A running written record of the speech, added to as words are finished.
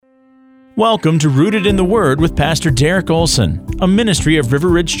Welcome to Rooted in the Word with Pastor Derek Olson, a ministry of River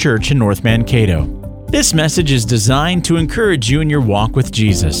Ridge Church in North Mankato. This message is designed to encourage you in your walk with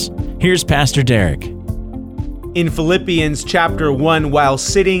Jesus. Here's Pastor Derek. In Philippians chapter 1, while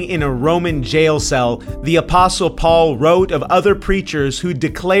sitting in a Roman jail cell, the Apostle Paul wrote of other preachers who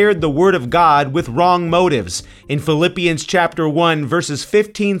declared the Word of God with wrong motives. In Philippians chapter 1, verses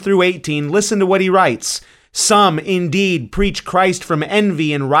 15 through 18, listen to what he writes. Some indeed preach Christ from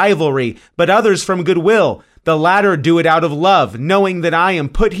envy and rivalry, but others from goodwill. The latter do it out of love, knowing that I am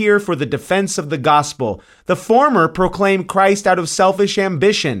put here for the defense of the gospel. The former proclaim Christ out of selfish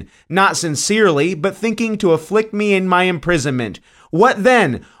ambition, not sincerely, but thinking to afflict me in my imprisonment. What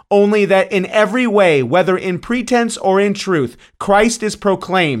then? Only that in every way, whether in pretense or in truth, Christ is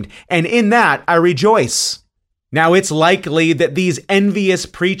proclaimed, and in that I rejoice. Now, it's likely that these envious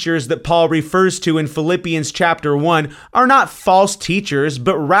preachers that Paul refers to in Philippians chapter 1 are not false teachers,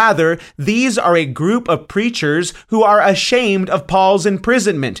 but rather these are a group of preachers who are ashamed of Paul's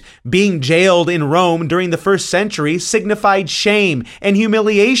imprisonment. Being jailed in Rome during the first century signified shame and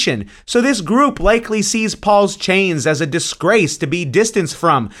humiliation. So this group likely sees Paul's chains as a disgrace to be distanced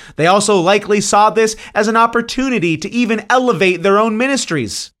from. They also likely saw this as an opportunity to even elevate their own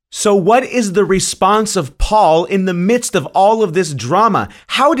ministries. So what is the response of Paul in the midst of all of this drama?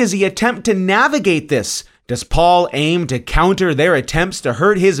 How does he attempt to navigate this? Does Paul aim to counter their attempts to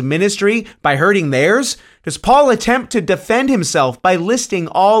hurt his ministry by hurting theirs? Does Paul attempt to defend himself by listing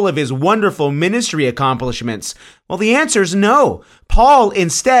all of his wonderful ministry accomplishments? Well, the answer is no. Paul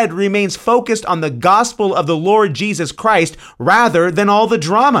instead remains focused on the gospel of the Lord Jesus Christ rather than all the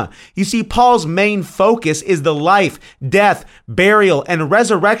drama. You see, Paul's main focus is the life, death, burial, and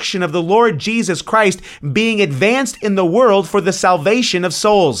resurrection of the Lord Jesus Christ being advanced in the world for the salvation of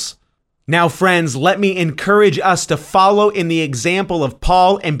souls. Now, friends, let me encourage us to follow in the example of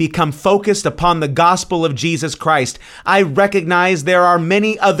Paul and become focused upon the gospel of Jesus Christ. I recognize there are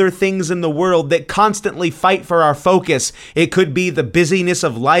many other things in the world that constantly fight for our focus. It could be the busyness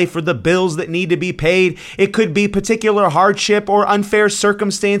of life or the bills that need to be paid. It could be particular hardship or unfair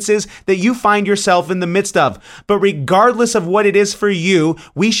circumstances that you find yourself in the midst of. But regardless of what it is for you,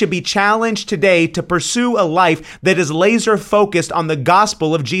 we should be challenged today to pursue a life that is laser focused on the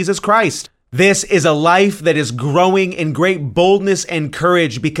gospel of Jesus Christ. This is a life that is growing in great boldness and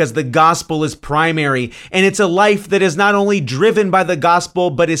courage because the gospel is primary. And it's a life that is not only driven by the gospel,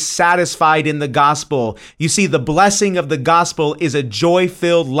 but is satisfied in the gospel. You see, the blessing of the gospel is a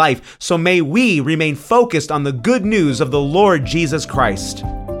joy-filled life. So may we remain focused on the good news of the Lord Jesus Christ.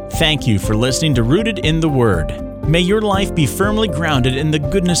 Thank you for listening to Rooted in the Word. May your life be firmly grounded in the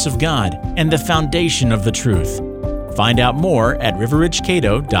goodness of God and the foundation of the truth. Find out more at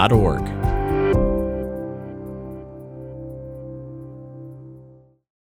riverridgecato.org.